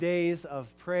days of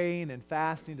praying and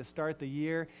fasting to start the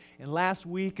year. And last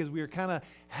week, as we were kind of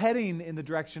heading in the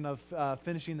direction of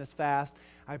finishing this fast,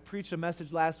 I preached a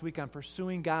message last week on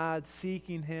pursuing God,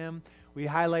 seeking Him. We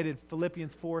highlighted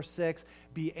Philippians 4:6,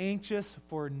 be anxious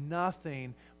for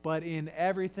nothing, but in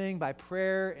everything by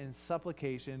prayer and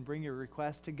supplication, bring your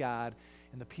requests to God,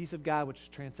 and the peace of God, which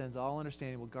transcends all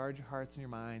understanding, will guard your hearts and your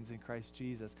minds in Christ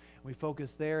Jesus. And we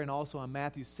focus there and also on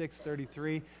Matthew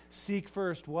 6:33, seek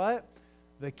first what?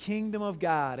 The kingdom of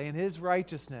God and His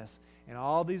righteousness, and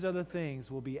all these other things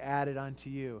will be added unto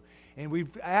you. And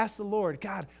we've asked the Lord,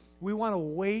 God, we want to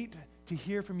wait to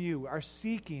hear from you. Our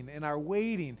seeking and our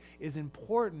waiting is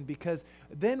important, because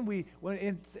then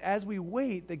as we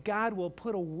wait, that God will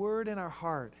put a word in our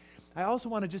heart. I also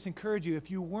want to just encourage you, if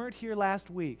you weren't here last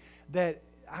week, that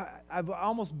I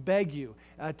almost beg you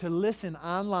to listen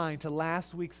online to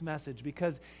last week's message,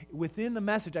 because within the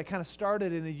message I kind of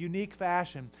started in a unique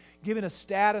fashion, giving a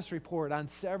status report on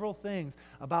several things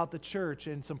about the church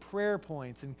and some prayer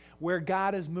points and where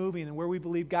God is moving and where we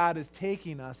believe God is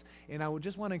taking us. And I would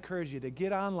just want to encourage you to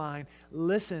get online,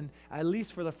 listen at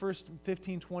least for the first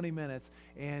 15, 20 minutes,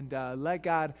 and let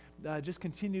God just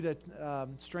continue to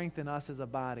strengthen us as a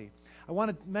body. I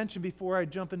want to mention before I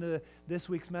jump into this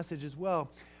week's message as well,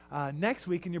 next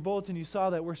week in your bulletin you saw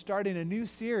that we're starting a new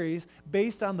series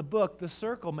based on the book The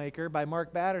Circle Maker by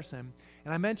Mark Batterson.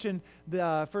 And I mentioned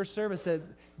the first service that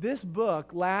this book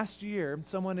last year,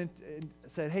 someone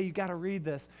said, hey, you got to read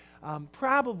this,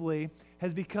 probably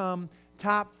has become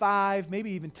top 5,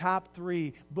 maybe even top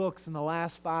 3 books in the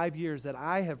last 5 years that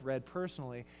I have read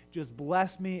personally. Just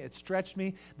blessed me. It stretched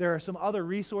me. There are some other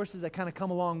resources that kind of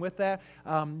come along with that.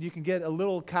 You can get a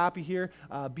little copy here,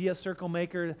 Be a Circle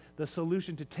Maker, The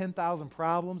Solution to 10,000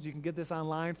 Problems. You can get this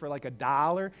online for like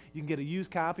 $1. You can get a used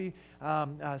copy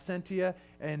sent to you.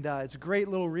 And it's a great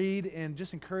little read, and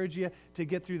just encourage you to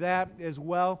get through that as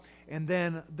well. And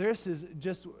then this is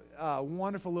just a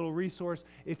wonderful little resource.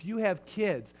 If you have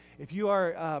kids, if you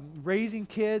are raising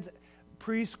kids,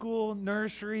 preschool,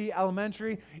 nursery,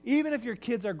 elementary, even if your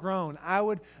kids are grown,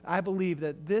 I believe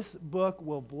that this book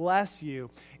will bless you.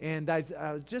 And I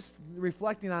was just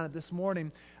reflecting on it this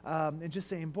morning and just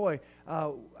saying, boy,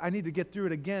 I need to get through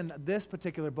it again. This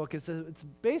particular book, it's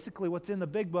basically what's in the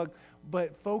big book,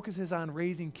 but focuses on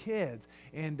raising kids.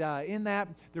 And in that,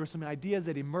 there were some ideas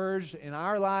that emerged in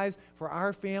our lives for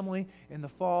our family in the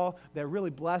fall that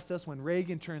really blessed us when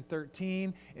Reagan turned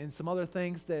 13, and some other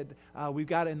things that we've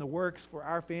got in the works for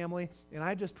our family. And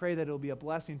I just pray that it'll be a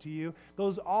blessing to you.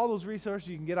 All those resources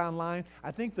you can get online.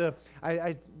 I think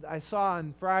I saw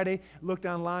on Friday, looked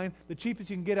online, the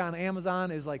cheapest you can get on Amazon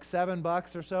is like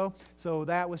 $7 or so. So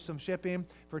that with some shipping,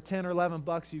 for $10 or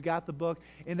 $11, you got the book.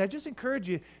 And I just encourage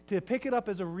you to pick it up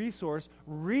as a resource,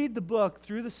 read the book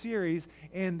through the series,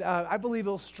 and I believe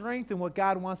it'll strengthen what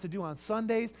God wants to do on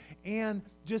Sundays. And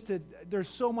there's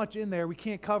so much in there, we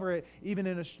can't cover it even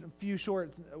in a few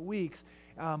short weeks,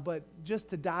 but just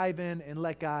to dive in and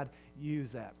let God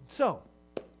use that. So,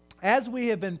 as we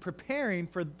have been preparing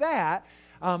for that,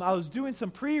 I was doing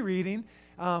some pre-reading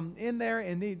in there,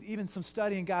 and even some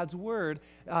study in God's Word.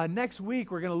 Next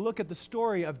week, we're going to look at the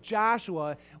story of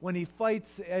Joshua when he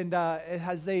fights and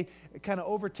as they kind of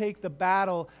overtake the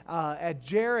battle at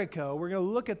Jericho. We're going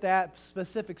to look at that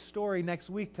specific story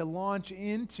next week to launch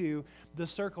into the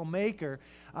Circle Maker.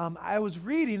 I was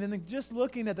reading and then just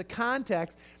looking at the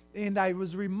context, and I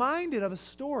was reminded of a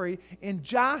story in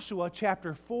Joshua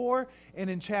chapter 4 and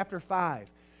in chapter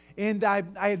 5. And I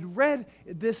had read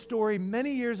this story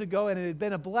many years ago, and it had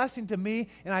been a blessing to me,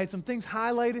 and I had some things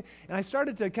highlighted, and I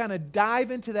started to kind of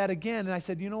dive into that again, and I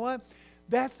said, you know what?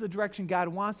 That's the direction God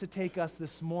wants to take us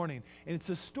this morning. And it's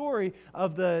a story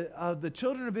of the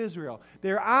children of Israel.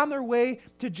 They're on their way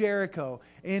to Jericho,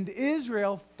 and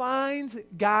Israel finds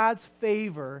God's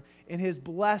favor and His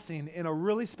blessing in a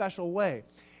really special way.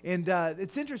 And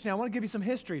it's interesting. I want to give you some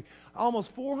history.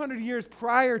 Almost 400 years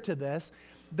prior to this,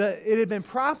 it had been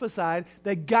prophesied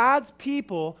that God's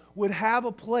people would have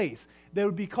a place that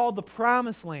would be called the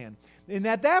Promised Land. And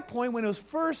at that point, when it was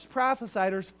first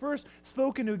prophesied or first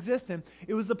spoken to existence,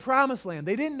 it was the Promised Land.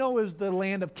 They didn't know it was the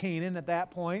land of Canaan at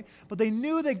that point, but they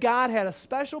knew that God had a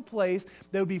special place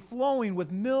that would be flowing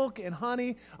with milk and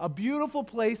honey, a beautiful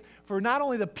place for not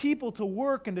only the people to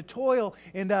work and to toil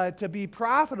and to be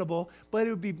profitable, but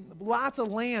it would be lots of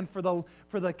land for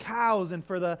the cows and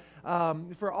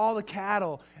for all the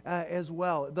cattle as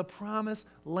well. The Promised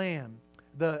Land.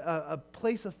 A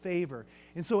place of favor.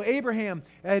 And so Abraham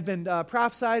had been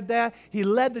prophesied that. He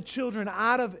led the children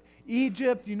out of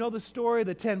Egypt. You know the story,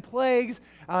 the 10 plagues,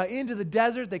 into the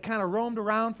desert. They kind of roamed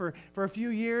around for a few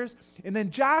years. And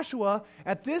then Joshua,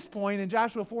 at this point in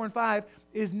Joshua 4 and 5,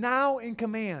 is now in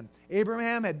command.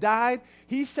 Abraham had died.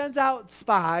 He sends out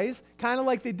spies, kind of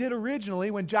like they did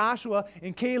originally when Joshua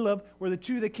and Caleb were the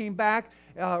two that came back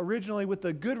originally with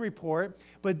the good report.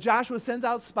 But Joshua sends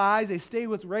out spies. They stayed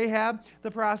with Rahab,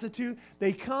 the prostitute.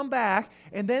 They come back,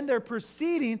 and then they're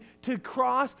proceeding to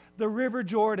cross the river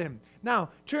Jordan. Now,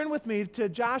 turn with me to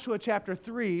Joshua chapter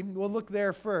 3. We'll look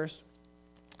there first.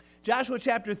 Joshua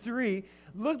chapter 3.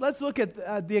 Let's look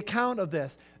at the account of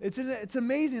this. It's an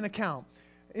amazing account.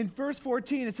 In verse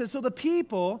 14, it says, "So the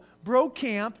people broke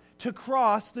camp to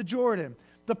cross the Jordan.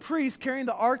 The priests carrying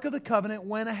the Ark of the Covenant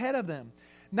went ahead of them.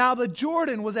 Now the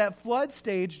Jordan was at flood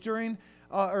stage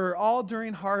all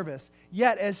during harvest.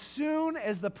 Yet as soon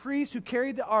as the priests who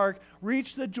carried the ark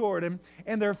reached the Jordan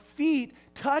and their feet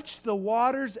touched the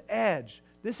water's edge."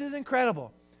 This is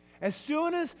incredible. As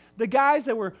soon as the guys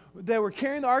that were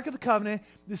carrying the Ark of the Covenant,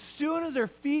 as soon as their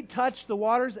feet touched the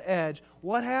water's edge,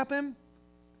 what happened?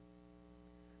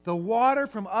 The water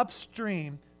from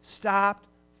upstream stopped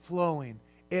flowing.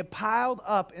 It piled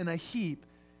up in a heap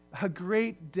a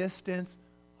great distance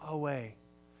away.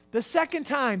 The second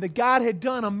time that God had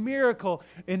done a miracle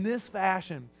in this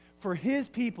fashion for His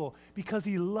people because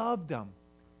He loved them.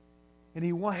 And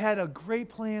He had a great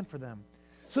plan for them.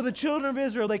 So the children of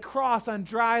Israel, they cross on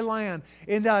dry land.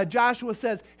 And Joshua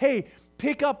says, hey,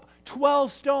 pick up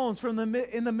 12 stones in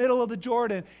the middle of the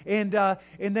Jordan. And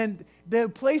then the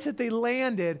place that they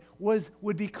landed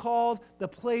would be called the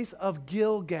place of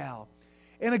Gilgal.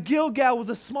 And a Gilgal was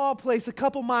a small place a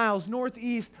couple miles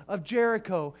northeast of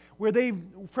Jericho, where they,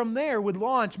 from there, would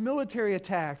launch military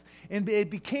attacks. And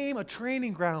it became a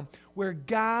training ground where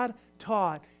God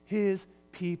taught His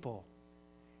people.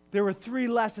 There were 3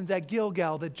 lessons at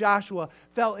Gilgal that Joshua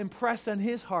felt impressed on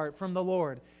his heart from the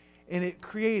Lord. And it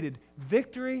created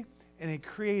victory, and it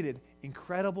created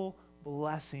incredible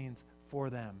blessings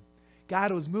for them.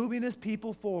 God was moving His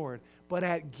people forward, but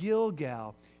at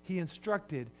Gilgal, He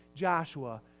instructed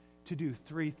Joshua to do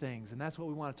 3 things, and that's what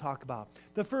we want to talk about.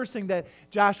 The first thing that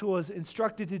Joshua was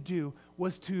instructed to do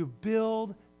was to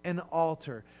build an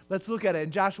altar. Let's look at it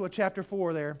in Joshua chapter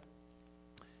 4 there.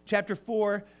 Chapter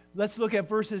 4, let's look at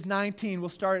verses 19. We'll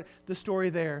start the story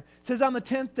there. It says, "On the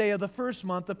 10th day of the first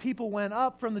month, the people went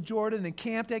up from the Jordan and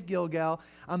camped at Gilgal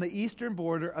on the eastern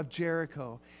border of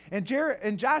Jericho. And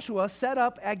Joshua set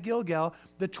up at Gilgal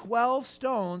the 12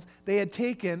 stones they had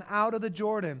taken out of the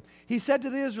Jordan. He said to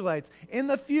the Israelites, 'In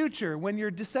the future, when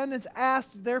your descendants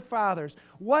ask their fathers,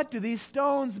 what do these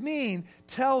stones mean?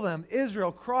 Tell them,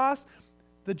 Israel crossed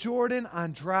the Jordan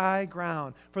on dry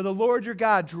ground. For the Lord your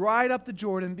God dried up the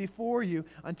Jordan before you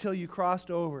until you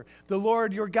crossed over. The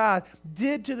Lord your God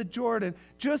did to the Jordan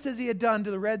just as He had done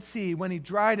to the Red Sea when He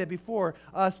dried it before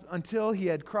us until He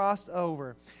had crossed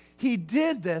over. He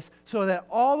did this so that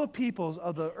all the peoples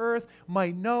of the earth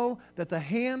might know that the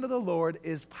hand of the Lord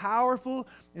is powerful,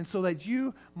 and so that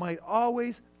you might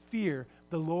always fear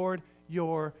the Lord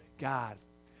your God.'"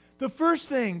 The first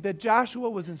thing that Joshua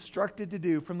was instructed to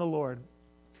do from the Lord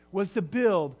was to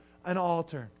build an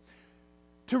altar.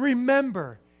 To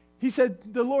remember.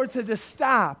 The Lord said to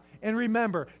stop and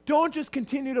remember. Don't just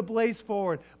continue to blaze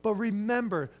forward, but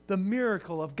remember the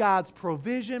miracle of God's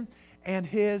provision and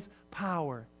His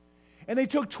power. And they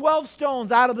took 12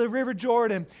 stones out of the river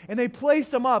Jordan, and they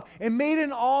placed them up and made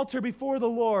an altar before the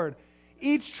Lord,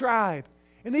 each tribe.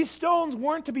 And these stones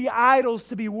weren't to be idols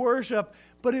to be worshipped,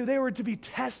 but they were to be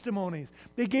testimonies.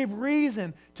 They gave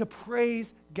reason to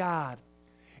praise God.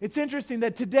 It's interesting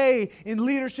that today in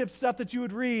leadership stuff that you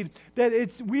would read,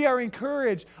 that we are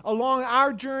encouraged along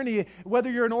our journey,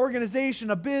 whether you're an organization,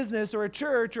 a business, or a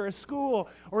church, or a school,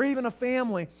 or even a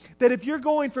family, that if you're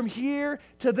going from here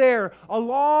to there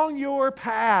along your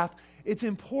path, it's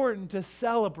important to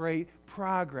celebrate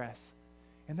progress.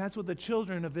 And that's what the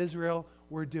children of Israel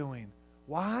were doing.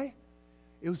 Why?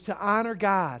 It was to honor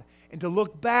God and to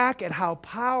look back at how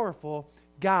powerful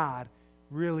God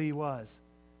really was.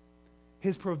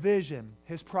 His provision,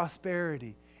 His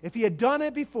prosperity. If He had done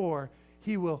it before,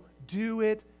 He will do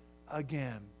it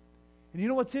again. And you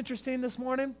know what's interesting this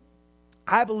morning?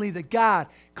 I believe that God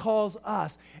calls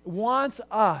us, wants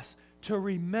us to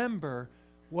remember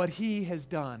what He has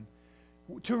done,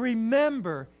 to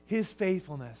remember His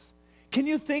faithfulness. Can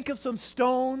you think of some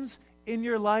stones in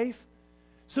your life?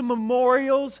 Some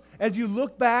memorials as you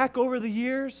look back over the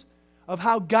years of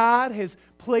how God has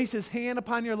placed His hand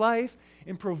upon your life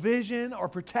in provision or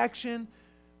protection,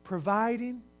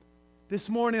 providing? This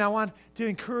morning I want to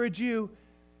encourage you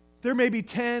There may be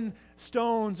 10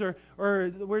 stones, or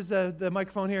where's the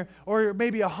microphone here? Or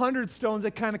maybe 100 stones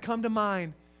that kind of come to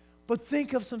mind. But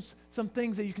think of some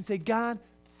things that you can say, God,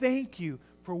 thank you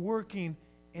for working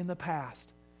in the past.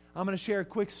 I'm going to share a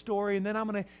quick story, and then I'm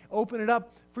going to open it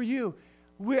up for you.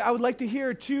 I would like to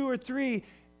hear 2 or 3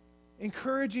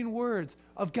 encouraging words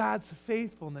of God's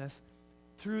faithfulness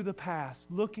through the past,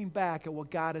 looking back at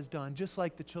what God has done, just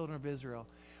like the children of Israel.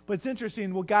 But it's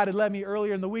interesting, what God had led me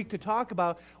earlier in the week to talk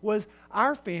about was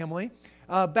our family.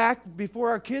 Back before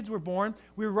our kids were born,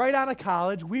 we were right out of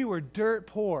college. We were dirt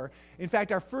poor. In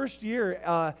fact, our first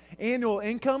year annual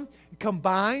income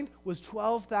combined was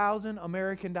 12,000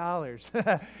 American dollars.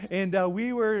 And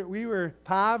we were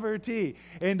poverty.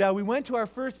 And we went to our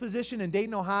first position in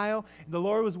Dayton, Ohio. The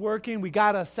Lord was working. We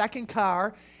got a second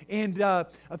car. And a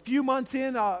few months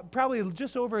in, probably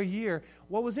just over a year,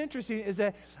 what was interesting is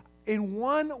that in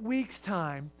 1 week's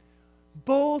time,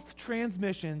 both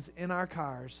transmissions in our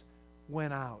cars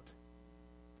went out.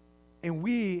 And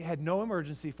we had no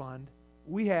emergency fund.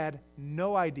 We had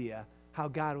no idea how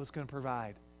God was going to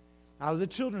provide. I was a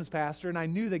children's pastor, and I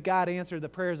knew that God answered the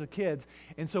prayers of kids.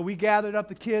 And so we gathered up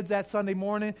the kids that Sunday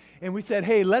morning, and we said,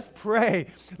 hey, let's pray.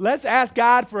 Let's ask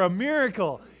God for a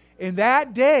miracle. And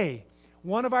that day,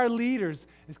 one of our leaders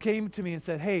came to me and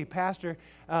said, hey, Pastor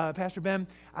Ben,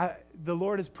 the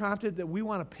Lord has prompted that we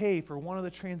want to pay for one of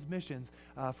the transmissions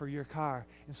for your car.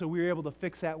 And so we were able to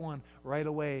fix that one right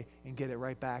away and get it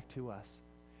right back to us.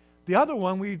 The other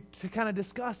one we kind of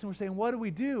discussed, and we're saying, what do we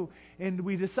do? And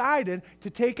we decided to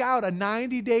take out a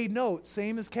 90-day note,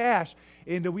 same as cash.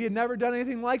 And we had never done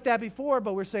anything like that before,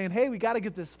 but we're saying, hey, we got to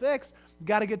get this fixed. We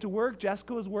got to get to work.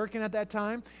 Jessica was working at that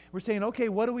time. We're saying, okay,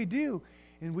 what do we do?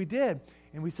 And we did.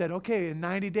 And we said, okay, in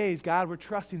 90 days, God, we're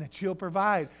trusting that you'll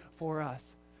provide for us.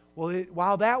 Well,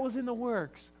 while that was in the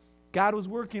works, God was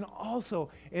working also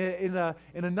in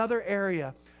another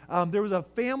area. There was a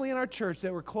family in our church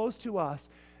that were close to us.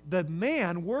 The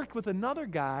man worked with another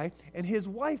guy, and his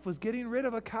wife was getting rid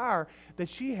of a car that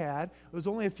she had. It was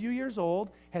only a few years old,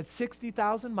 had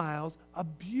 60,000 miles, a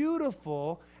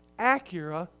beautiful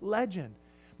Acura Legend.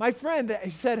 My friend,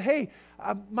 he said, hey,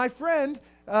 my friend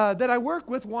that I work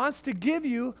with wants to give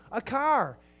you a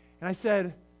car. And I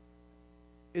said,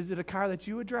 is it a car that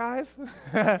you would drive?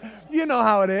 You know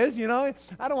how it is,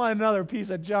 I don't want another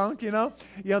piece of junk,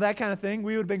 that kind of thing.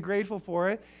 We would have been grateful for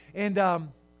it.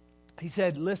 And he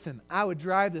said, listen, I would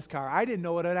drive this car. I didn't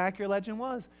know what an Acura Legend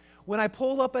was. When I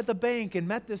pulled up at the bank and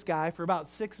met this guy for about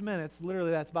 6 minutes, literally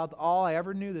that's about all I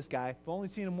ever knew this guy. I've only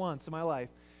seen him once in my life.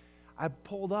 I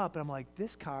pulled up and I'm like,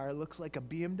 this car looks like a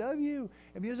BMW.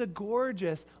 I mean, it was a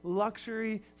gorgeous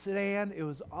luxury sedan. It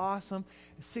was awesome.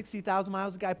 60,000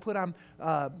 miles. The guy put on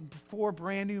 4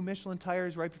 brand new Michelin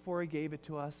tires right before he gave it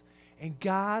to us. And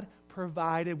God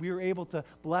provided. We were able to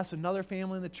bless another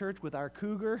family in the church with our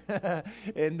Cougar,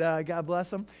 and God bless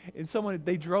them. And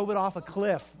they drove it off a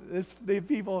cliff.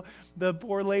 The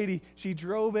poor lady, she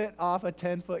drove it off a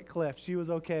 10-foot cliff. She was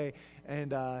okay,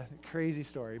 and crazy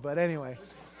story. But anyway,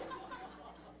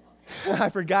 I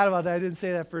forgot about that. I didn't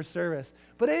say that first service.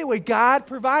 But anyway, God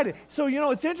provided. So,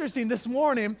 it's interesting. This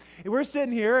morning, we're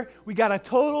sitting here. We got a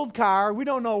totaled car. We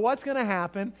don't know what's going to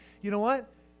happen. You know what?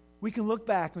 We can look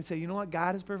back and say, you know what?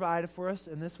 God has provided for us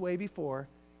in this way before.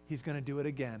 He's going to do it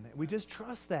again. We just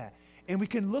trust that. And we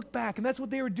can look back. And that's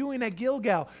what they were doing at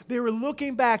Gilgal. They were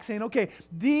looking back saying, okay,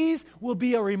 these will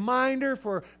be a reminder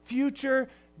for future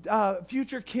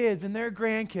kids and their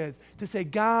grandkids to say,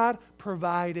 God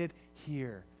provided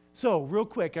here. So, real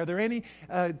quick, are there any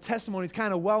testimonies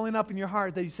kind of welling up in your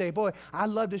heart that you say, boy, I'd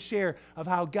love to share of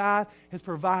how God has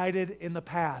provided in the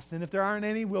past? And if there aren't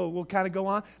any, we'll kind of go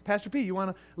on. Pastor P, you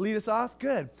want to lead us off?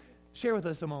 Good. Share with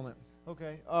us a moment.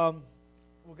 Okay. Well,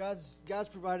 God's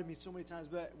provided me so many times,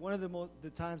 but one of the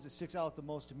times that sticks out the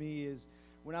most to me is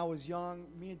when I was young.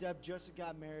 Me and Deb just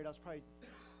got married. I was probably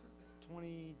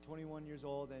 20, 21 years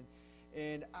old,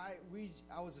 and I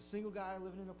was a single guy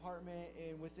living in an apartment,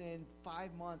 and within 5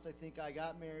 months, I think I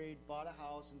got married, bought a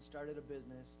house, and started a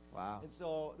business. Wow. And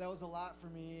so that was a lot for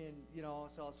me, and,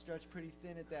 so I was stretched pretty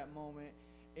thin at that moment.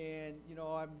 And,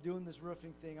 I'm doing this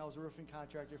roofing thing. I was a roofing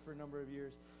contractor for a number of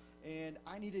years, and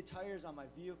I needed tires on my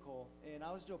vehicle, and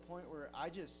I was to a point where I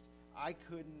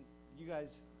couldn't, you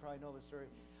guys probably know the story,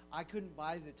 I couldn't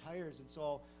buy the tires. And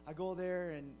so I go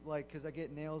there, and, because I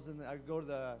get nails, I go to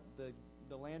the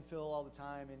landfill all the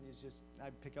time, and I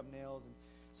pick up nails, and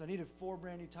so I needed 4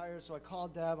 brand new tires. So I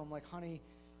called Deb. I'm like, honey,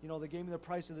 they gave me the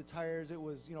price of the tires. It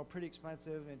was pretty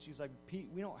expensive, and she's like, Pete,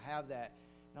 we don't have that.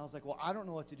 And I was like, well, I don't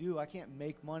know what to do. I can't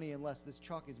make money unless this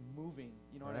truck is moving.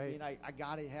 You know what I mean? I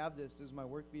gotta have this. This is my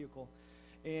work vehicle.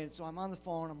 And so I'm on the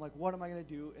phone. I'm like, what am I going to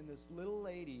do? And this little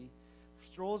lady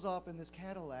strolls up in this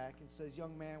Cadillac and says,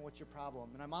 young man, what's your problem?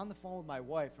 And I'm on the phone with my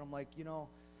wife. And I'm like, you know,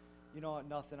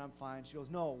 nothing, I'm fine. She goes,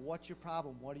 no, what's your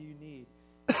problem? What do you need?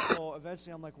 So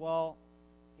eventually I'm like, well,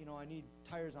 I need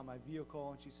tires on my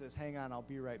vehicle. And she says, hang on, I'll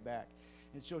be right back.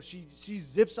 And so she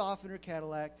zips off in her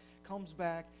Cadillac, comes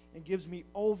back, and gives me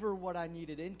over what I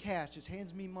needed in cash, just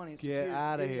hands me money. And says, Get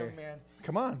out of here. Young man,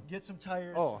 come on. Get some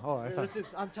tires.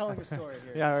 I'm telling a story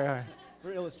here. Yeah, right.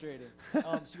 We're illustrating.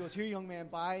 She goes, here, young man,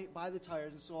 buy the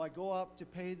tires. And so I go up to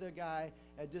pay the guy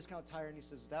at Discount Tire, and he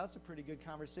says, that's a pretty good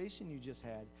conversation you just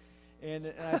had.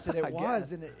 And I said, it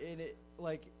was. And it,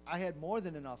 like, I had more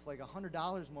than enough, like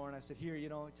 $100 more. And I said, here,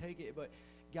 take it. But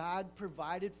God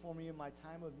provided for me in my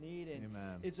time of need, and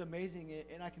Amen. It's amazing.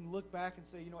 And I can look back and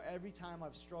say, every time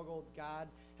I've struggled, God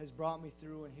has brought me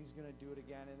through, and He's going to do it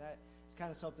again. And that is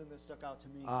kind of something that stuck out to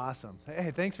me. Awesome.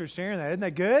 Hey, thanks for sharing that. Isn't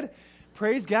that good?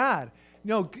 Praise God.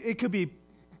 It could be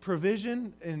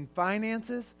provision in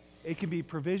finances. It can be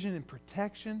provision in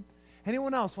protection.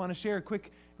 Anyone else want to share a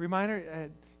quick reminder?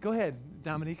 Go ahead,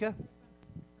 Dominica.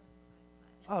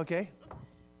 Oh, okay.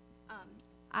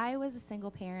 I was a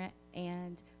single parent,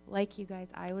 and like you guys,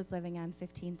 I was living on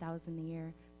 $15,000 a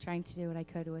year, trying to do what I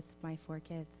could with my 4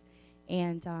 kids.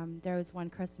 And there was one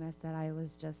Christmas that I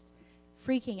was just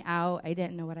freaking out. I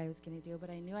didn't know what I was going to do, but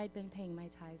I knew I'd been paying my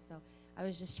tithes, so I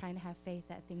was just trying to have faith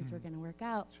that things were going to work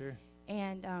out. Sure.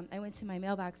 And I went to my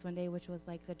mailbox one day, which was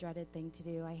like the dreaded thing to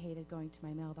do. I hated going to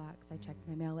my mailbox. I checked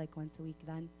my mail like once a week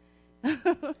then.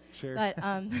 Sure. But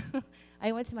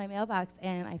I went to my mailbox,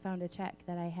 and I found a check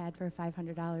that I had for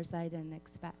 $500 that I didn't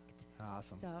expect.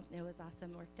 Awesome. So it was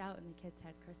awesome. It worked out, and the kids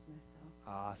had Christmas. So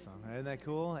awesome. Isn't that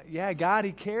cool? Yeah, God,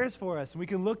 He cares for us. And we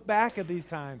can look back at these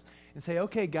times and say,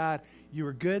 okay, God, you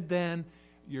were good then.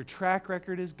 Your track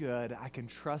record is good. I can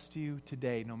trust you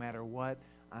today no matter what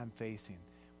I'm facing.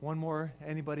 One more.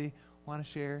 Anybody want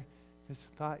to share this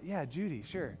thought? Yeah, Judy,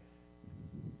 sure.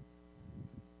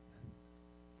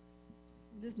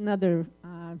 This is another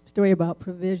story about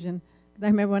provision. I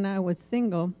remember when I was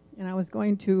single and I was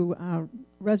going to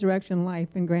Resurrection Life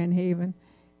in Grand Haven,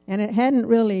 and it hadn't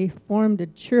really formed a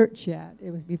church yet. It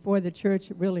was before the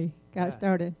church really got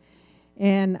started.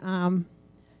 And matter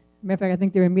of fact, I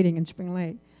think they were meeting in Spring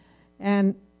Lake.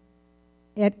 And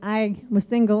I was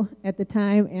single at the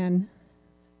time, and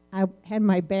I had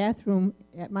my bathroom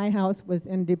at my house was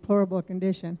in deplorable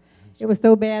condition. It was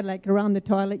so bad, like around the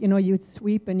toilet, you'd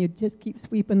sweep and you'd just keep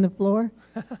sweeping the floor,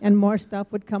 and more stuff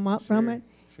would come up from it.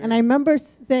 Sure. And I remember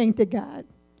saying to God,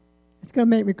 it's going to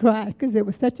make me cry because it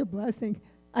was such a blessing.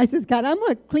 I says, God, I'm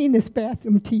going to clean this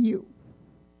bathroom to you.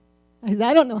 I said,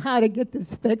 I don't know how to get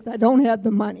this fixed. I don't have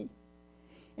the money.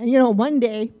 And, one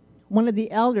day, one of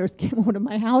the elders came over to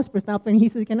my house for something. He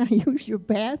says, can I use your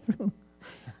bathroom?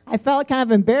 I felt kind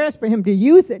of embarrassed for him to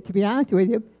use it, to be honest with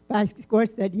you. But I, of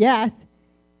course, said yes.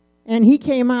 And he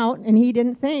came out, and he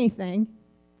didn't say anything.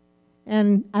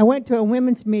 And I went to a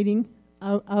women's meeting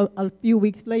a few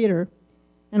weeks later,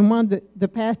 and one of the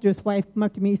pastor's wife came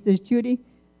up to me and says, Judy,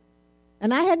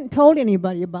 and I hadn't told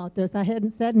anybody about this. I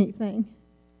hadn't said anything.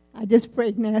 I just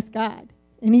prayed and asked God.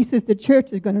 And he says, the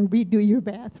church is going to redo your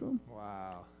bathroom.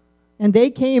 Wow. And they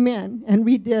came in and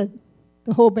redid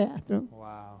the whole bathroom.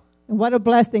 Wow. And what a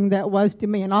blessing that was to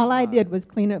me. And all I did was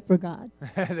clean it for God.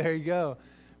 There you go.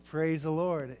 Praise the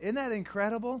Lord. Isn't that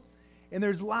incredible? And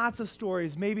there's lots of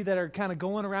stories maybe that are kind of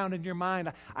going around in your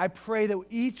mind. I pray that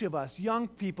each of us, young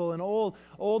people and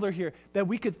older here, that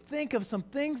we could think of some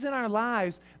things in our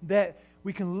lives that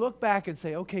we can look back and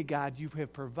say, okay, God, you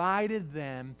have provided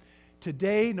them.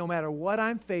 Today, no matter what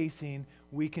I'm facing,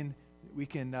 we can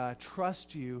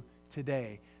trust you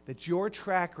today, that your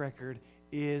track record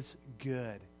is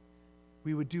good.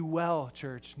 We would do well,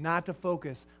 church, not to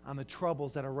focus on the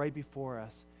troubles that are right before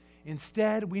us.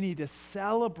 Instead, we need to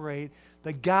celebrate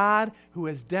the God who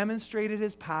has demonstrated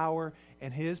His power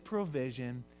and His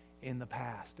provision in the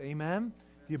past. Amen?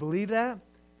 Do you believe that?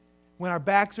 When our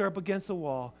backs are up against the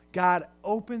wall, God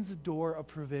opens the door of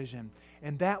provision.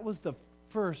 And that was the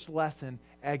first lesson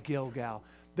at Gilgal.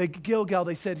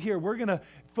 They said, here, we're going to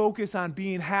focus on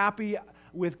being happy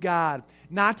with God,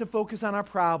 not to focus on our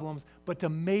problems, but to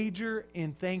major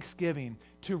in thanksgiving,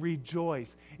 to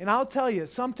rejoice. And I'll tell you,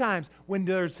 sometimes when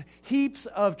there's heaps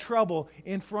of trouble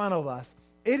in front of us,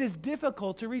 it is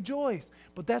difficult to rejoice.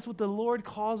 But that's what the Lord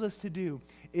calls us to do,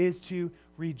 is to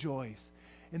rejoice.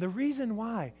 And the reason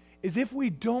why is if we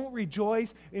don't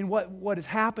rejoice in what has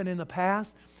happened in the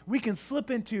past, we can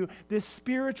slip into this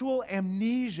spiritual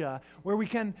amnesia where we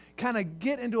can kind of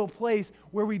get into a place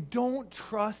where we don't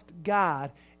trust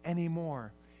God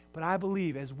anymore. But I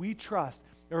believe as we trust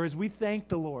or as we thank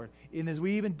the Lord, and as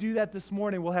we even do that this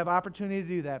morning, we'll have opportunity to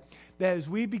do that, that as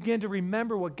we begin to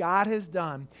remember what God has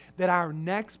done, that our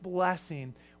next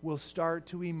blessing will start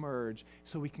to emerge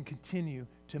so we can continue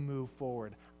to move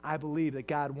forward. I believe that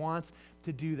God wants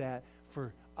to do that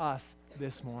for us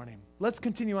this morning. Let's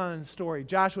continue on in the story.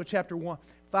 Joshua chapter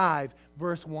 5,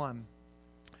 verse 1.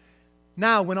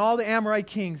 Now, when all the Amorite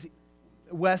kings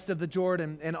west of the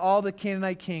Jordan and all the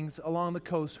Canaanite kings along the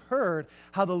coast heard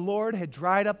how the Lord had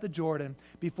dried up the Jordan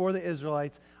before the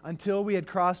Israelites until we had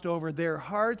crossed over, their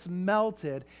hearts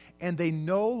melted and they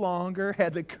no longer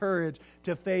had the courage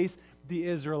to face the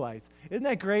Israelites. Isn't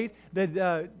that great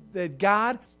that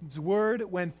God's word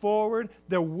went forward,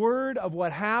 the word of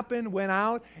what happened went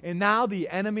out, and now the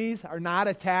enemies are not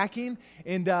attacking?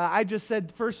 And I just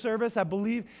said first service, I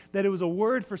believe that it was a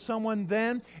word for someone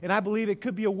then, and I believe it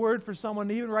could be a word for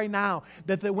someone even right now,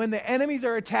 that when the enemies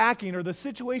are attacking or the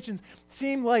situations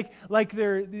seem like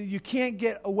you can't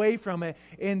get away from it,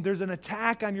 and there's an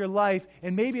attack on your life,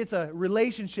 and maybe it's a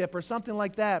relationship or something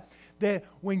like that, that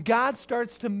when God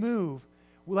starts to move,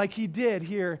 like he did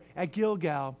here at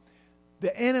Gilgal,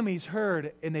 the enemies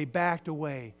heard and they backed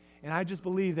away. And I just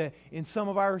believe that in some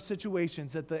of our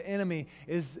situations that the enemy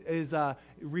is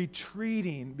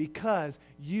retreating because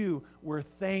you were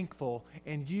thankful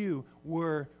and you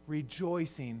were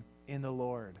rejoicing in the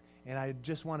Lord. And I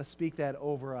just want to speak that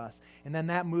over us. And then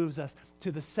that moves us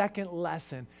to the second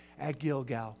lesson at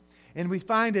Gilgal. And we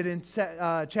find it in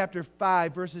chapter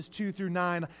 5, verses 2 through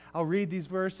 9. I'll read these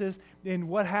verses. And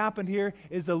what happened here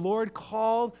is the Lord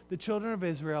called the children of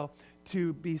Israel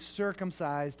to be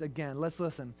circumcised again. Let's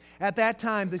listen. At that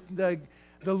time, the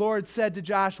Lord said to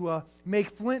Joshua, "Make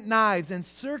flint knives and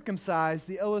circumcise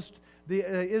the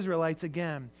Israelites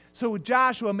again." So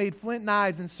Joshua made flint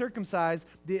knives and circumcised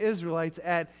the Israelites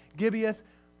at Gibeath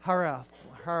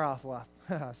Harath,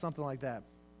 something like that.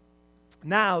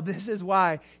 Now, this is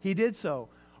why he did so.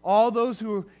 All those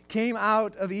who came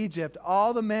out of Egypt,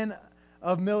 all the men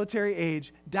of military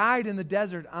age, died in the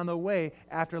desert on the way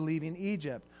after leaving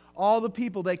Egypt. All the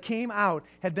people that came out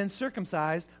had been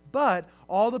circumcised, but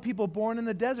all the people born in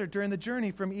the desert during the journey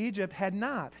from Egypt had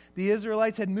not. The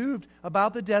Israelites had moved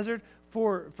about the desert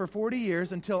for 40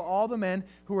 years until all the men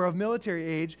who were of military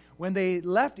age when they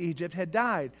left Egypt had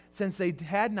died, since they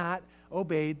had not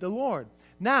obeyed the Lord.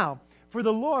 Now, for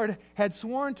the Lord had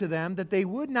sworn to them that they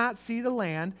would not see the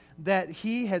land that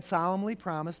he had solemnly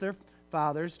promised their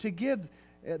fathers to give,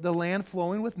 the land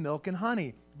flowing with milk and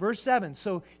honey. Verse 7,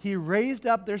 so he raised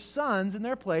up their sons in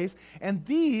their place, and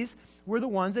these were the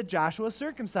ones that Joshua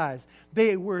circumcised.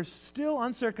 They were still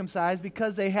uncircumcised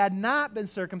because they had not been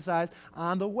circumcised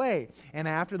on the way. And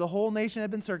after the whole nation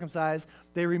had been circumcised,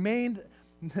 they remained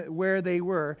where they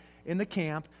were in the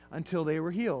camp until they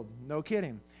were healed. No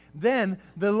kidding. Then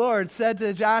the Lord said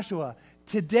to Joshua,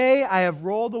 "Today I have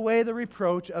rolled away the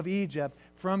reproach of Egypt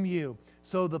from you."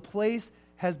 So the place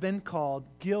has been called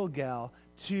Gilgal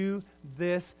to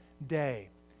this day.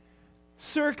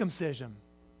 Circumcision.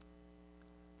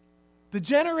 The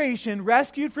generation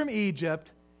rescued from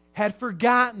Egypt had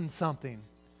forgotten something.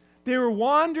 They were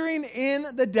wandering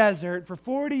in the desert for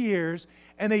 40 years,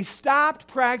 and they stopped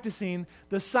practicing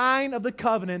the sign of the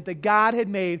covenant that God had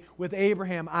made with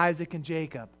Abraham, Isaac, and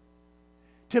Jacob.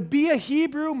 To be a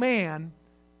Hebrew man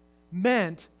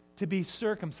meant to be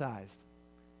circumcised.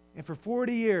 And for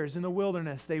 40 years in the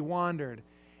wilderness, they wandered.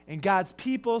 And God's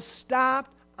people stopped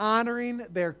honoring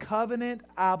their covenant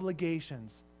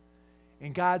obligations.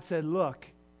 And God said, "Look,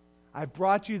 I've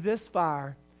brought you this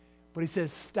far," but he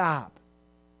says, "Stop.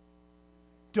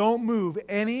 Don't move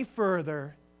any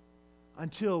further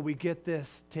until we get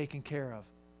this taken care of."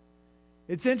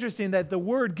 It's interesting that the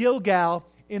word Gilgal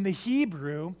in the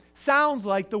Hebrew sounds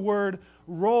like the word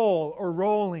roll or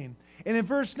rolling. And in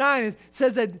verse 9, it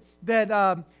says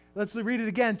that let's read it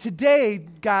again. "Today,"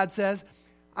 God says,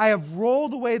 "I have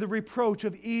rolled away the reproach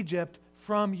of Egypt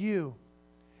from you."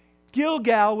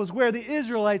 Gilgal was where the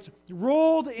Israelites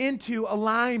rolled into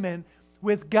alignment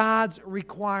with God's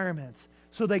requirements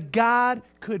so that God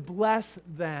could bless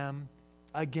them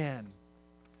again.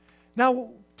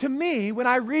 Now, to me, when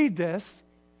I read this,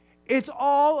 it's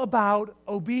all about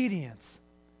obedience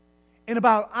and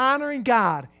about honoring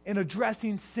God and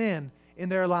addressing sin in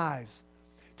their lives.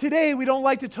 Today, we don't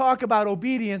like to talk about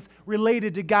obedience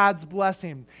related to God's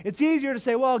blessing. It's easier to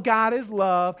say, well, God is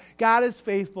love, God is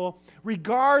faithful,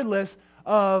 regardless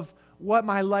of what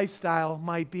my lifestyle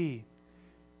might be.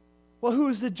 Well,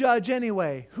 who's the judge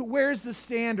anyway? Where's the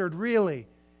standard really?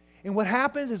 And what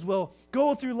happens is we'll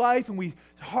go through life and we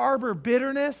harbor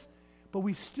bitterness, but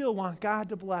we still want God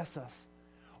to bless us.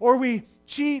 Or we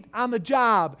cheat on the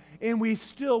job and we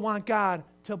still want God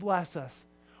to bless us.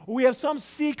 Or we have some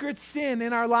secret sin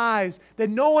in our lives that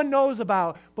no one knows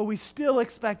about, but we still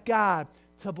expect God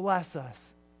to bless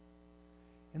us.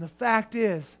 And the fact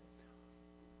is,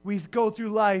 we go through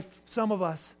life, some of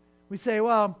us, we say,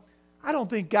 well, I don't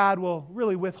think God will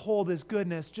really withhold His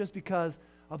goodness just because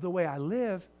of the way I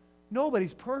live.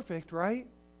 Nobody's perfect, right?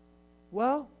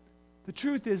 Well, the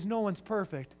truth is no one's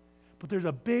perfect, but there's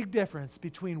a big difference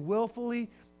between willfully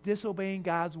disobeying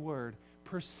God's word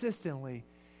persistently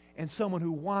and someone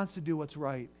who wants to do what's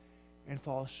right and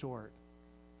falls short.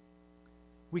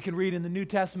 We can read in the New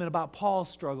Testament about Paul's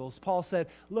struggles. Paul said,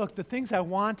 look, the things I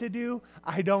want to do,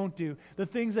 I don't do. The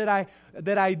things that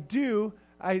I do,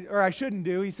 I shouldn't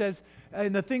do, he says,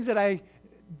 and the things that I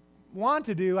want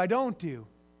to do, I don't do.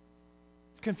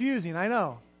 It's confusing, I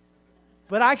know.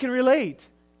 But I can relate.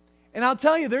 And I'll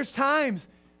tell you, there's times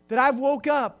that I've woke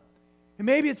up, and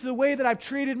maybe it's the way that I've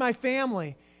treated my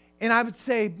family, and I would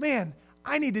say, man,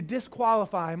 I need to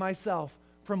disqualify myself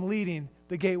from leading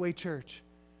the Gateway Church.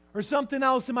 Or something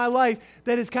else in my life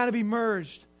that has kind of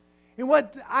emerged. And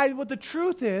what the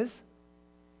truth is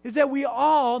that we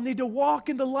all need to walk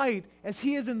in the light as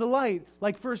He is in the light,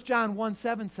 like 1 John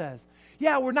 1:7 says.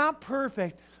 Yeah, we're not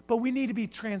perfect, but we need to be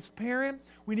transparent.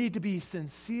 We need to be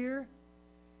sincere.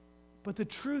 But the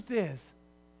truth is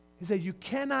that you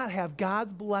cannot have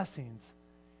God's blessings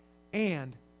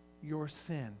and your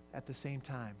sin at the same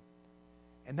time.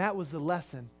 And that was the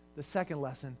lesson, the second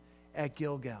lesson at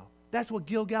Gilgal. That's what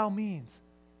Gilgal means.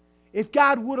 If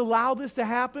God would allow this to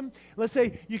happen, let's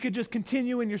say you could just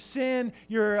continue in your sin,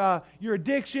 your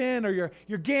addiction, or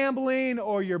your gambling,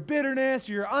 or your bitterness,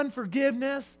 or your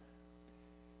unforgiveness,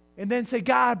 and then say,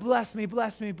 God, bless me,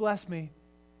 bless me, bless me.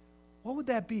 What would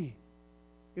that be?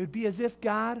 It would be as if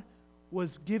God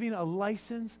was giving a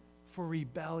license for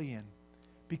rebellion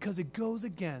because it goes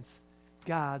against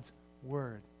God's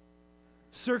word.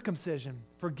 Circumcision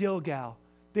for Gilgal.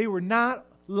 They were not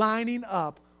lining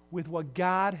up with what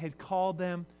God had called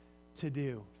them to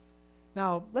do.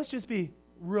 Now, let's just be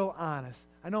real honest.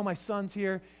 I know my son's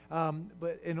here,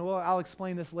 but I'll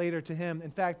explain this later to him.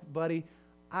 In fact, buddy,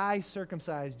 I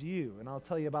circumcised you, and I'll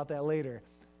tell you about that later.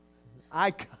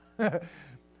 But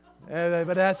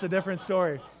that's a different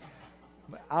story.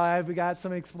 I've got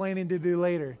some explaining to do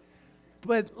later.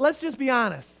 But let's just be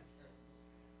honest.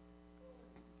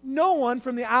 No one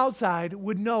from the outside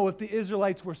would know if the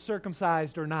Israelites were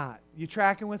circumcised or not. You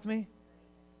tracking with me?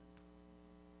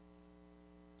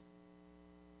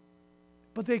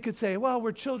 But they could say, well,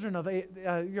 we're children of,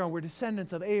 we're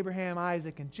descendants of Abraham,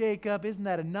 Isaac, and Jacob. Isn't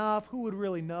that enough? Who would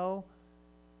really know?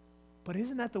 But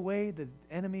isn't that the way the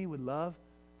enemy would love,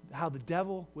 how the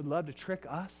devil would love to trick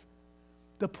us?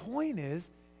 The point is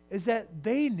that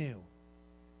they knew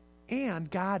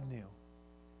and God knew.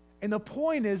 And the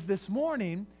point is this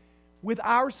morning, with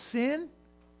our sin,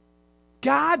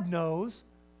 God knows,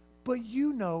 but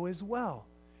you know as well.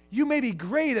 You may be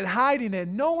great at hiding it.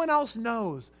 No one else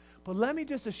knows. But let me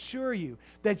just assure you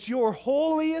that your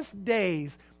holiest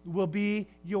days will be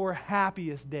your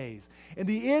happiest days. And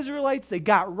the Israelites, they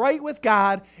got right with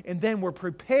God and then were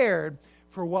prepared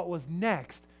for what was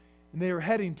next. And they were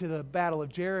heading to the Battle of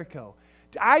Jericho.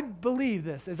 I believe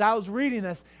this as I was reading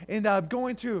this and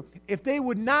going through. If they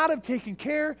would not have taken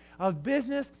care of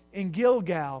business in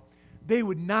Gilgal, they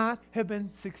would not have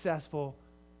been successful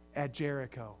at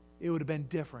Jericho. It would have been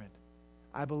different.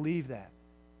 I believe that.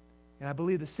 And I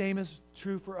believe the same is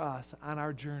true for us on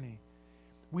our journey.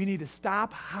 We need to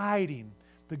stop hiding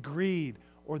the greed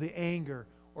or the anger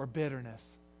or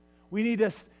bitterness. We need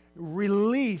to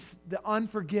release the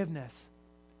unforgiveness,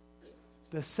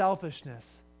 the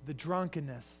selfishness, the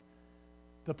drunkenness,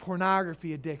 the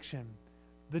pornography addiction,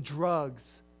 the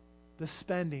drugs, the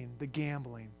spending, the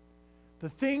gambling. The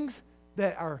things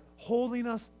that are holding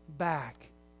us back,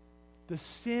 the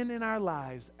sin in our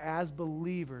lives as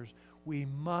believers, we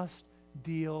must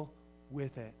deal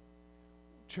with it.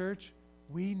 Church,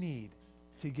 we need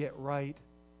to get right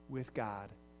with God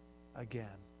again.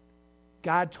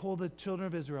 God told the children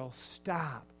of Israel,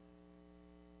 stop,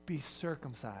 be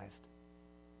circumcised.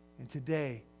 And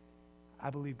today, I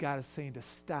believe God is saying to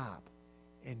stop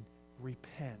and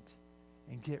repent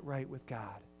and get right with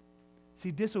God. See,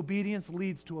 disobedience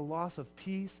leads to a loss of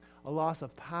peace, a loss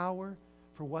of power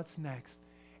for what's next.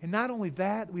 And not only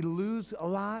that, we lose a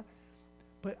lot,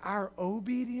 but our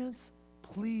obedience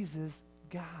pleases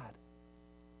God.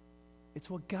 It's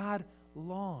what God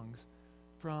longs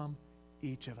from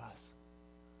each of us.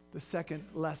 The second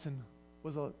lesson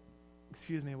was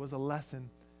a lesson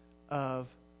of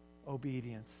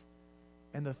obedience.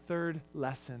 And the third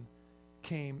lesson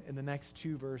came in the next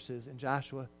 2 verses in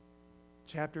Joshua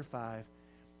chapter 5,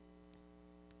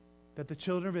 that the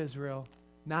children of Israel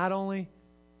not only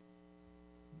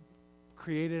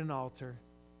created an altar,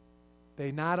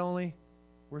 they not only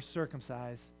were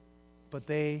circumcised, but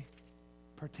they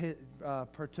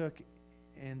partook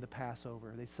in the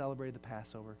Passover. They celebrated the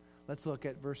Passover. Let's look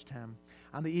at verse 10.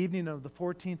 On the evening of the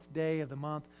 14th day of the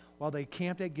month, while they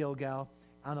camped at Gilgal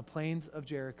on the plains of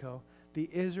Jericho, the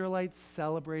Israelites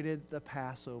celebrated the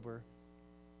Passover.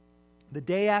 The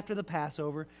day after the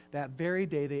Passover, that very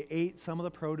day, they ate some of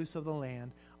the produce of the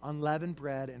land, unleavened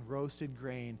bread and roasted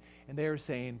grain. And they were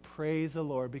saying, praise the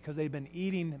Lord, because they'd been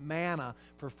eating manna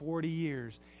for 40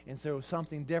 years. And so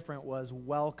something different was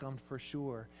welcomed for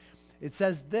sure. It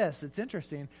says this, it's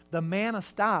interesting, the manna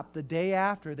stopped the day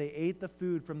after they ate the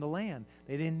food from the land.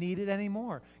 They didn't need it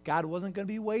anymore. God wasn't going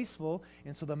to be wasteful,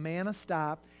 and so the manna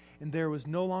stopped, and there was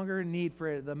no longer a need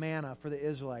for the manna for the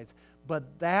Israelites.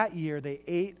 But that year they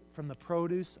ate from the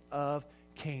produce of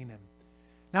Canaan.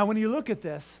 Now when you look at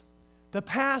this, the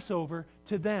Passover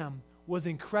to them was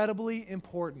incredibly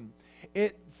important.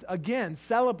 It, again,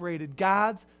 celebrated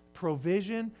God's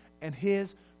provision and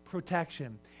His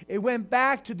protection. It went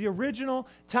back to the original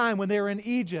time when they were in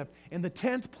Egypt, in the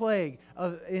 10th plague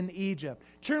in Egypt.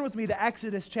 Turn with me to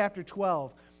Exodus chapter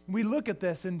 12. We look at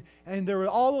this, and there were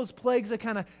all those plagues that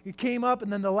kind of came up,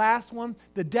 and then the last one,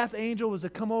 the death angel, was to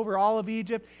come over all of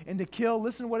Egypt and to kill.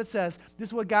 Listen to what it says. This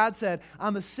is what God said.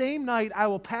 On the same night I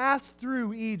will pass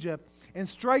through Egypt and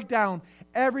strike down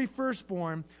every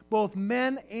firstborn, both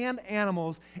men and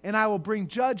animals, and I will bring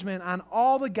judgment on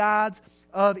all the gods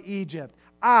of Egypt.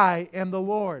 I am the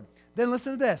Lord. Then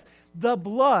listen to this. The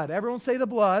blood, everyone say the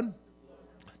blood.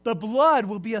 The blood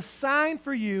will be a sign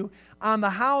for you on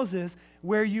the houses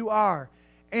where you are.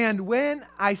 And when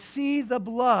I see the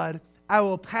blood, I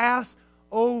will pass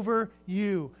over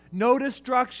you. No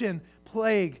destructive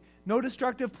plague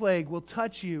will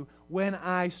touch you when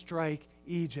I strike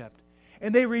Egypt.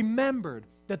 And they remembered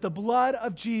that the blood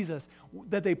of Jesus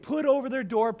that they put over their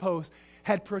doorposts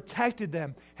had protected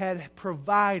them, had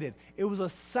provided. It was a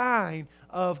sign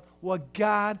of what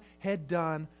God had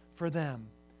done for them.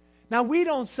 Now, we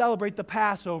don't celebrate the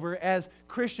Passover as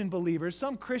Christian believers.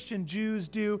 Some Christian Jews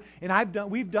do, and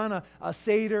we've done a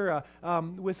Seder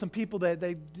with some people that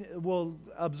they will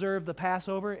observe the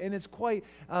Passover, and it's quite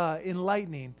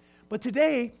enlightening. But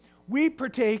today, we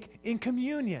partake in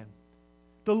communion,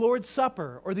 the Lord's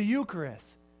Supper, or the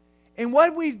Eucharist. And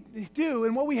what we do,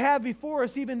 and what we have before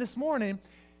us even this morning,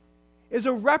 is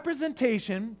a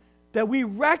representation that we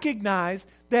recognize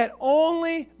that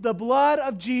only the blood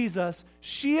of Jesus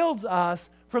shields us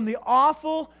from the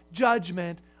awful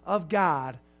judgment of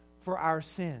God for our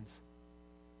sins.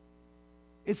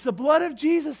 It's the blood of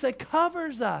Jesus that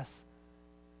covers us.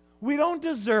 We don't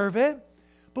deserve it,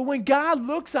 but when God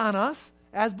looks on us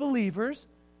as believers,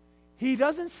 He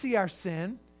doesn't see our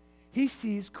sin. He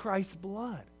sees Christ's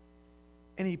blood.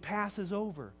 And He passes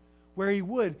over, where He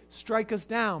would strike us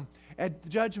down at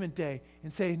Judgment Day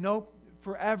and say, nope,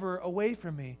 forever away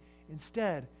from me.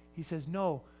 Instead, He says,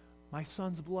 no, my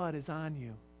Son's blood is on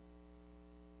you.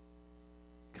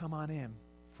 Come on in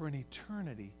for an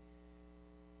eternity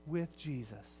with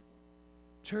Jesus.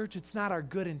 Church, it's not our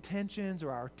good intentions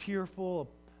or our tearful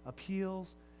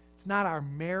appeals. It's not our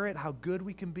merit, how good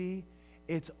we can be.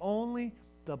 It's only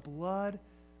the blood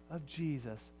of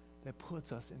Jesus that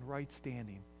puts us in right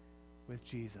standing with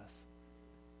Jesus.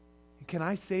 And can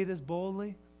I say this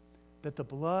boldly? That the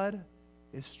blood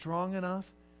is strong enough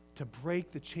to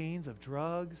break the chains of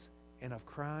drugs and of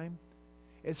crime.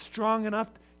 It's strong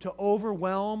enough to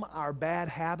overwhelm our bad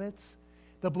habits.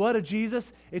 The blood of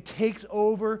Jesus, it takes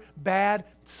over bad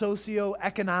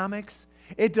socioeconomics.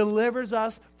 It delivers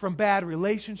us from bad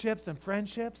relationships and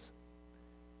friendships.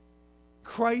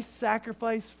 Christ's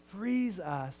sacrifice frees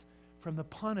us from the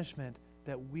punishment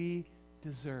that we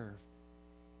deserve.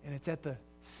 And it's at the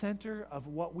center of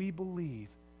what we believe.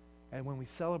 And when we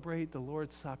celebrate the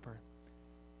Lord's Supper,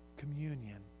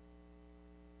 communion,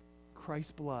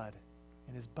 Christ's blood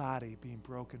and His body being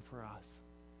broken for us.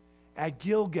 At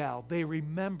Gilgal, they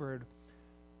remembered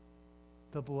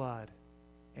the blood.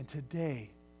 And today,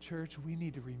 church, we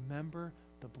need to remember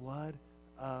the blood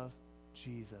of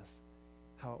Jesus,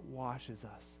 how it washes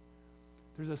us.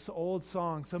 There's this old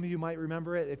song. Some of you might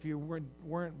remember it. If you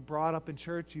weren't brought up in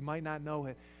church, you might not know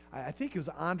it. I think it was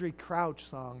an Andre Crouch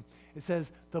song. It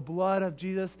says, the blood of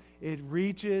Jesus, it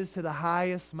reaches to the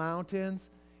highest mountains.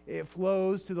 It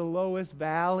flows to the lowest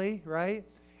valley, right?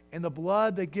 And the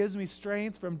blood that gives me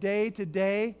strength from day to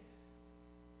day,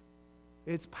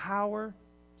 its power,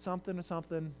 something or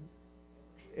something,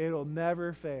 it'll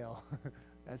never fail.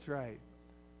 That's right.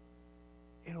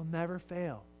 It'll never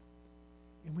fail.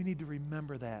 And we need to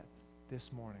remember that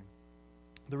this morning.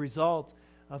 The result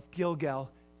of Gilgal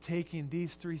taking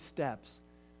these 3 steps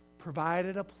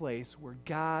provided a place where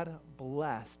God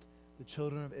blessed the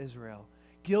children of Israel.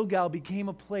 Gilgal became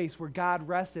a place where God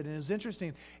rested. And it was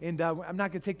interesting, and I'm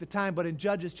not going to take the time, but in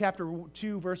Judges chapter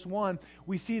 2, verse 1,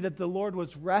 we see that the Lord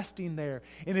was resting there.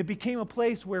 And it became a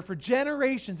place where for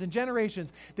generations and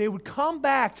generations, they would come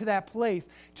back to that place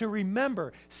to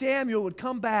remember. Samuel would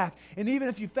come back. And even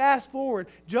if you fast forward,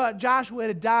 Joshua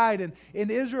had died,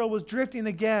 and Israel was drifting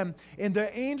again. And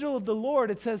the angel of the Lord,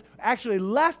 it says, actually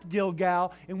left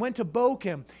Gilgal and went to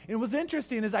Bochim. And it was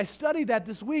interesting as I studied that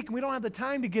this week, and we don't have the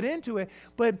time to get into it,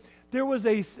 but there was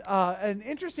an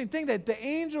interesting thing that the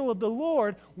angel of the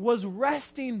Lord was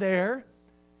resting there.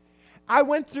 I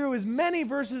went through as many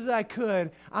verses as I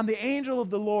could on the angel of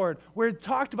the Lord, where it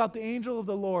talked about the angel of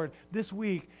the Lord this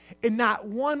week. And not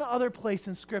one other place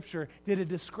in Scripture did it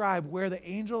describe where the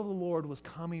angel of the Lord was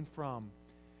coming from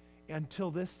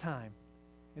until this time.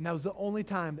 And that was the only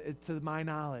time, to my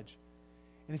knowledge.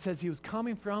 And it says he was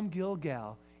coming from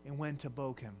Gilgal and went to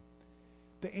Bochim.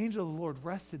 The angel of the Lord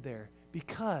rested there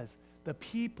because the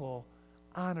people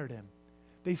honored him.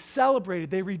 They celebrated,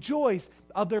 they rejoiced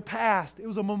of their past. It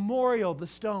was a memorial, the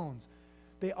stones.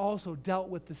 They also dealt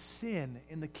with the sin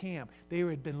in the camp. They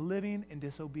had been living in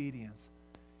disobedience.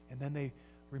 And then they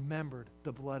remembered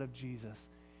the blood of Jesus.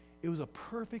 It was a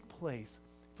perfect place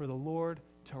for the Lord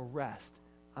to rest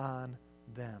on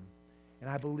them. And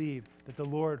I believe that the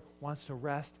Lord wants to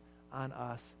rest on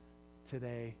us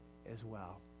today as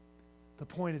well. The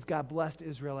point is, God blessed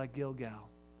Israel at Gilgal.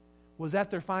 Was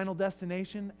that their final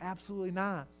destination? Absolutely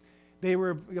not. They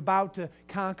were about to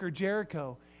conquer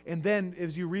Jericho. And then,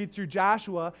 as you read through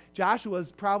Joshua, Joshua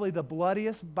is probably the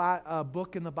bloodiest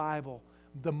book in the Bible,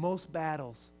 the most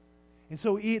battles. And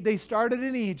so they started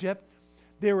in Egypt.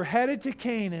 They were headed to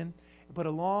Canaan. But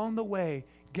along the way,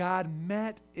 God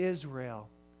met Israel.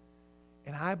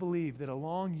 And I believe that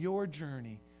along your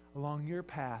journey, along your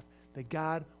path, that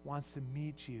God wants to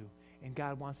meet you. And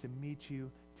God wants to meet you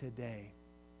today.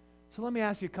 So let me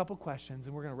ask you a couple questions,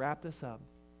 and we're going to wrap this up.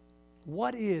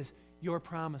 What is your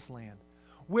promised land?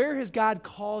 Where has God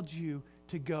called you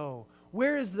to go?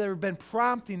 Where has there been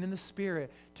prompting in the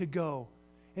Spirit to go?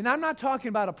 And I'm not talking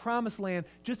about a promised land,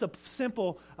 just a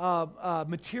simple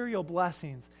material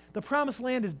blessings. The promised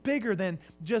land is bigger than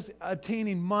just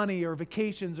obtaining money or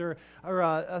vacations or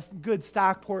a good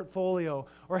stock portfolio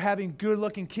or having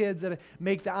good-looking kids that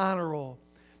make the honor roll.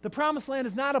 The promised land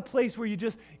is not a place where you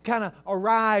just kind of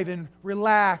arrive and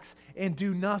relax and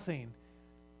do nothing.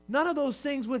 None of those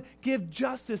things would give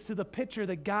justice to the picture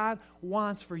that God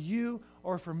wants for you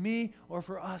or for me or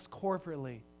for us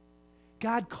corporately.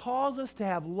 God calls us to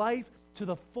have life to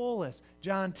the fullest,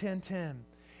 John 10:10.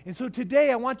 And so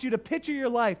today I want you to picture your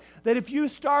life that if you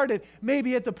started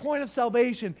maybe at the point of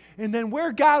salvation and then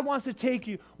where God wants to take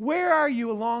you, where are you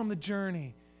along the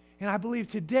journey? And I believe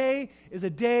today is a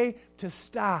day to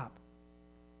stop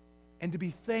and to be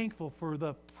thankful for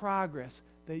the progress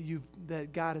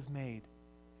that God has made.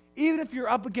 Even if you're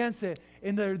up against it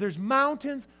and there's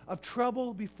mountains of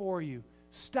trouble before you,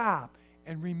 stop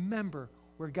and remember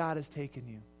where God has taken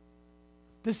you.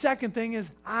 The second thing is,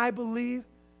 I believe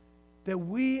that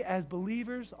we as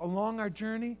believers along our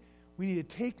journey, we need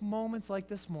to take moments like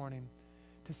this morning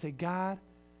to say, God,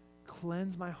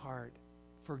 cleanse my heart.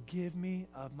 Forgive me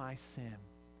of my sin.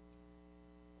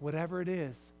 Whatever it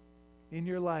is in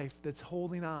your life that's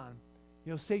holding on.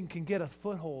 You know, Satan can get a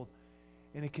foothold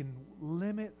and it can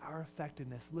limit our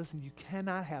effectiveness. Listen, you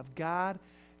cannot have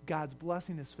God's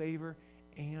blessing, His favor,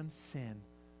 and sin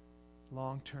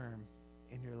long term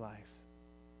in your life.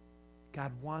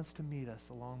 God wants to meet us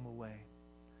along the way.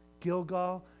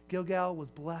 Gilgal was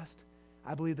blessed.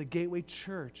 I believe the Gateway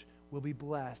Church will be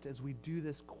blessed as we do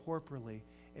this corporately,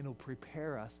 and it'll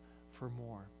prepare us for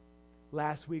more.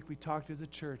 Last week we talked as a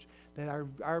church that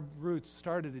our roots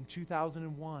started in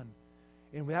 2001.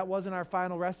 And that wasn't our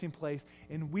final resting place.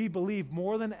 And we believe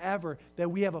more than ever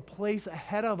that we have a place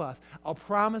ahead of us, a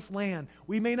promised land.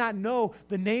 We may not know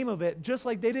the name of it, just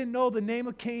like they didn't know the name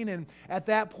of Canaan at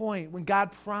that point when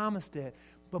God promised it.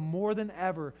 But more than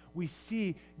ever, we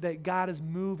see that God is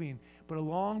moving. But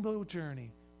along the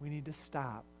journey, we need to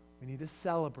stop. We need to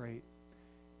celebrate.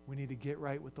 We need to get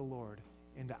right with the Lord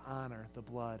and to honor the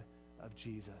blood of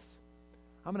Jesus.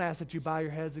 I'm going to ask that you bow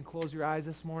your heads and close your eyes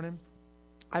this morning.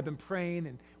 I've been praying,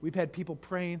 and we've had people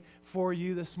praying for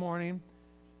you this morning,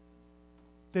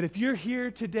 that if you're here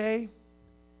today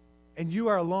and you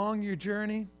are along your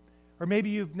journey, or maybe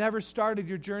you've never started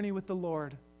your journey with the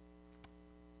Lord,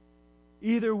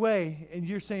 either way, and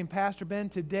you're saying, Pastor Ben,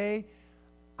 today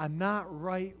I'm not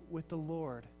right with the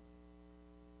Lord.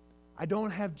 I don't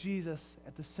have Jesus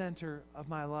at the center of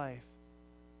my life.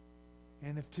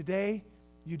 And if today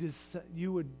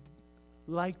you would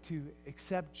like to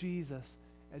accept Jesus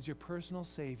as your personal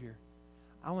Savior,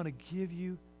 I want to give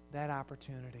you that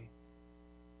opportunity.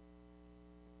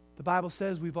 The Bible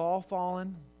says we've all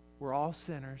fallen. We're all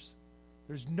sinners.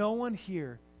 There's no one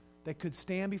here that could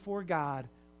stand before God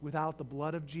without the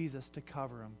blood of Jesus to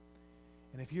cover him.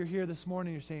 And if you're here this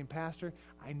morning, you're saying, Pastor,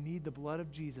 I need the blood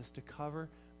of Jesus to cover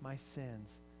my sins.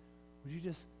 Would you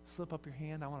just slip up your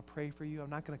hand? I want to pray for you. I'm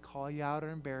not going to call you out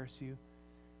or embarrass you.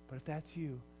 But if that's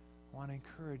you, I want to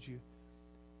encourage you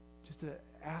just to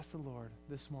ask the Lord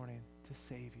this morning to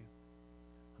save you.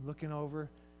 I'm looking over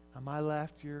on my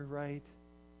left, your right,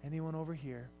 anyone over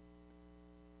here,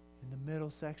 in the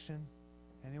middle section,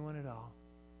 anyone at all,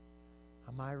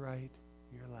 on my right,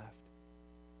 your left,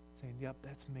 saying, yep,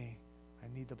 that's me.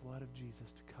 I need the blood of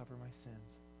Jesus to cover my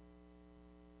sins.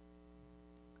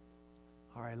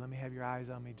 All right, let me have your eyes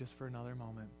on me just for another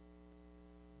moment.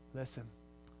 Listen,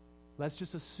 let's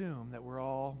just assume that we're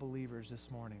all believers this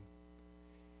morning.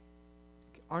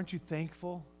 Aren't you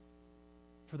thankful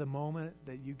for the moment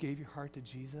that you gave your heart to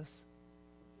Jesus?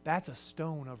 That's a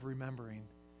stone of remembering.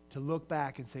 To look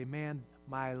back and say, man,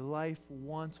 my life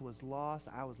once was lost.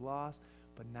 I was lost,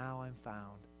 but now I'm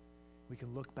found. We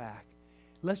can look back.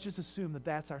 Let's just assume that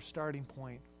that's our starting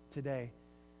point today,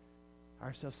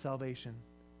 our self-salvation.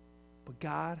 But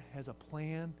God has a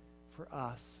plan for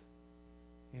us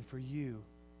and for you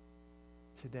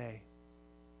today.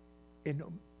 And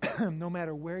no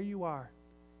matter where you are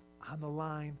on the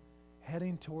line,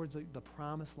 heading towards the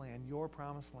promised land, your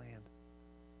promised land,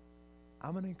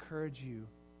 I'm going to encourage you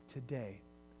today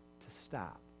to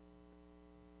stop,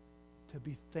 to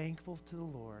be thankful to the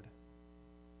Lord,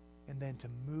 and then to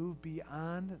move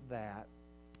beyond that,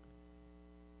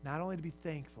 not only to be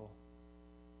thankful,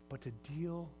 but to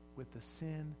deal with the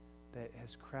sin that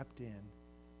has crept in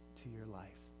to your life.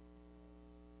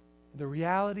 The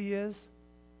reality is,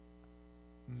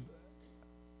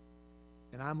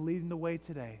 and I'm leading the way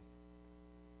today,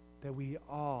 that we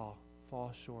all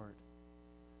fall short.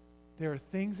 There are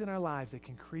things in our lives that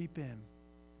can creep in,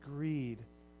 greed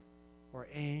or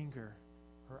anger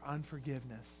or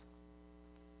unforgiveness.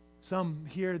 Some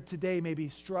here today may be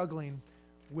struggling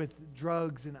with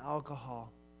drugs and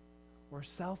alcohol or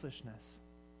selfishness.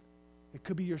 It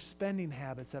could be your spending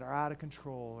habits that are out of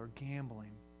control or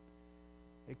gambling.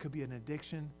 It could be an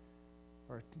addiction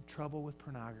or trouble with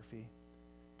pornography.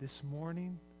 This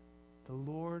morning, the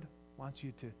Lord wants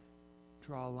you to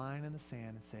draw a line in the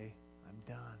sand and say, I'm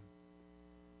done.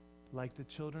 Like the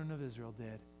children of Israel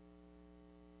did.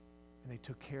 And they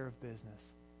took care of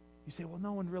business. You say, well,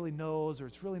 no one really knows, or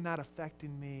it's really not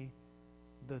affecting me,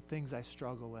 the things I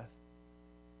struggle with.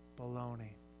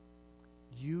 Baloney.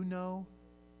 You know,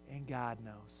 and God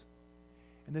knows.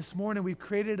 And this morning we've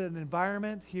created an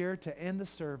environment here to end the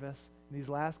service in these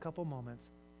last couple moments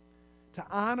to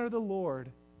honor the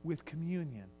Lord with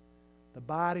communion. The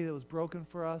body that was broken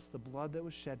for us, the blood that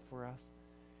was shed for us.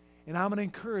 And I'm going to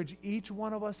encourage each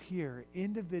one of us here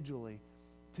individually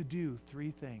to do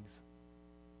three things.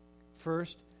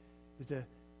 First is to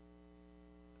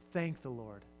thank the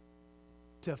Lord.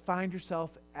 To find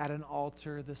yourself at an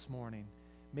altar this morning.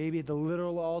 Maybe at the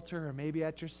literal altar or maybe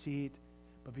at your seat.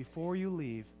 But before you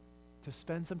leave, to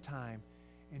spend some time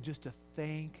and just to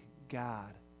thank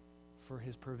God for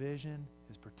His provision,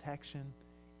 His protection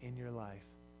in your life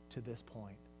to this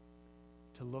point.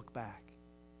 To look back.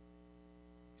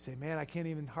 You say, man, I can't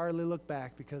even hardly look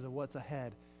back because of what's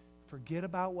ahead. Forget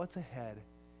about what's ahead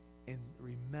and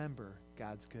remember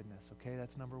God's goodness. Okay,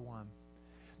 that's number one.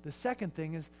 The second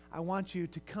thing is I want you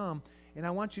to come and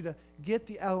I want you to get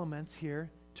the elements here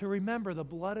to remember the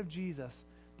blood of Jesus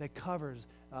that covers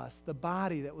us, the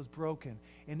body that was broken.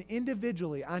 And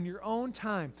individually, on your own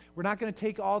time, we're not going to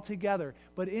take all together,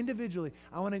 but individually,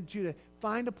 I want you to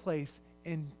find a place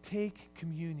and take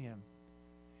communion.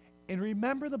 And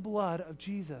remember the blood of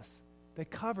Jesus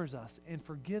that covers us and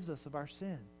forgives us of our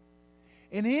sin.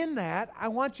 And in that, I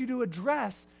want you to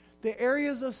address the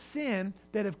areas of sin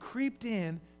that have creeped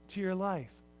in to your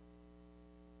life.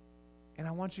 And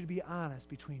I want you to be honest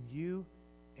between you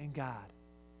and God.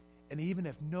 And even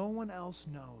if no one else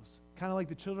knows, kind of like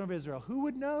the children of Israel, who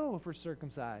would know if we're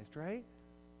circumcised, right?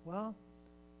 Well,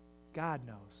 God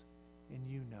knows, and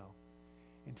you know.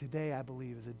 And today, I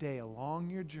believe, is a day along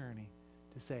your journey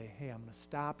to say, hey, I'm going to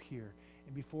stop here.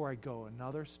 And before I go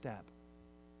another step,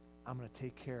 I'm going to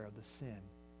take care of the sin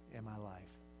in my life.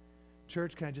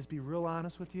 Church, can I just be real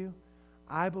honest with you?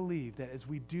 I believe that as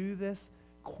we do this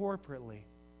corporately,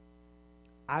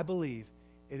 I believe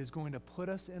it is going to put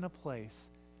us in a place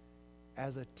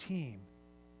as a team,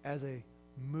 as a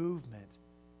movement,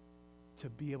 to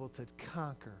be able to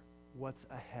conquer what's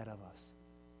ahead of us.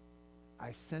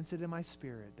 I sense it in my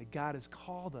spirit that God has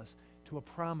called us to a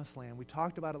promised land. We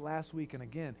talked about it last week, and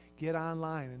again, get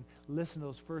online and listen to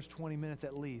those first 20 minutes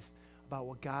at least about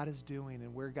what God is doing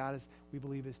and where God is, we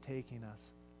believe, is taking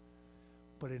us.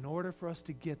 But in order for us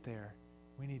to get there,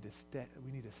 we need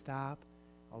to stop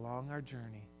along our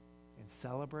journey and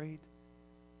celebrate,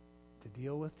 to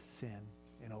deal with sin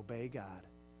and obey God,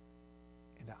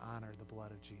 and to honor the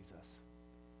blood of Jesus.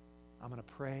 I'm going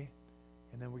to pray,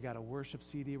 and then we got a worship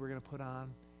CD we're going to put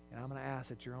on, and I'm going to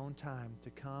ask at your own time to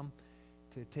come,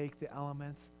 to take the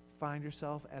elements, find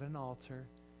yourself at an altar,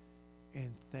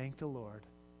 and thank the Lord,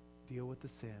 deal with the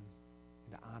sin,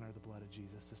 and to honor the blood of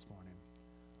Jesus this morning.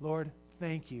 Lord,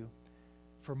 thank you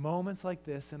for moments like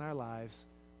this in our lives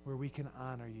where we can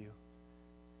honor you.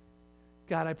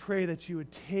 God, I pray that you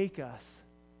would take us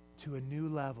to a new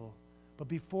level. But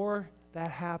before that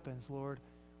happens, Lord,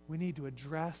 we need to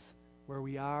address where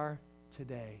we are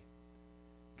today.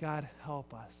 God,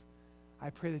 help us. I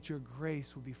pray that your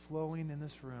grace will be flowing in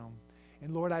this room.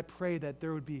 And Lord, I pray that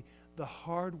there would be the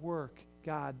hard work,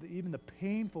 God, even the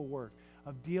painful work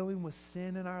of dealing with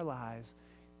sin in our lives.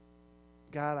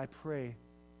 God, I pray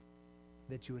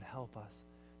that you would help us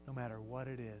no matter what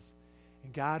it is.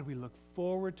 And God, we look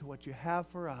forward to what you have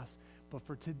for us. But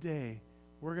for today,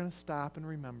 we're going to stop and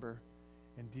remember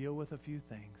and deal with a few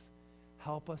things.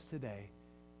 Help us today.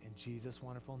 In Jesus'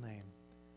 wonderful name.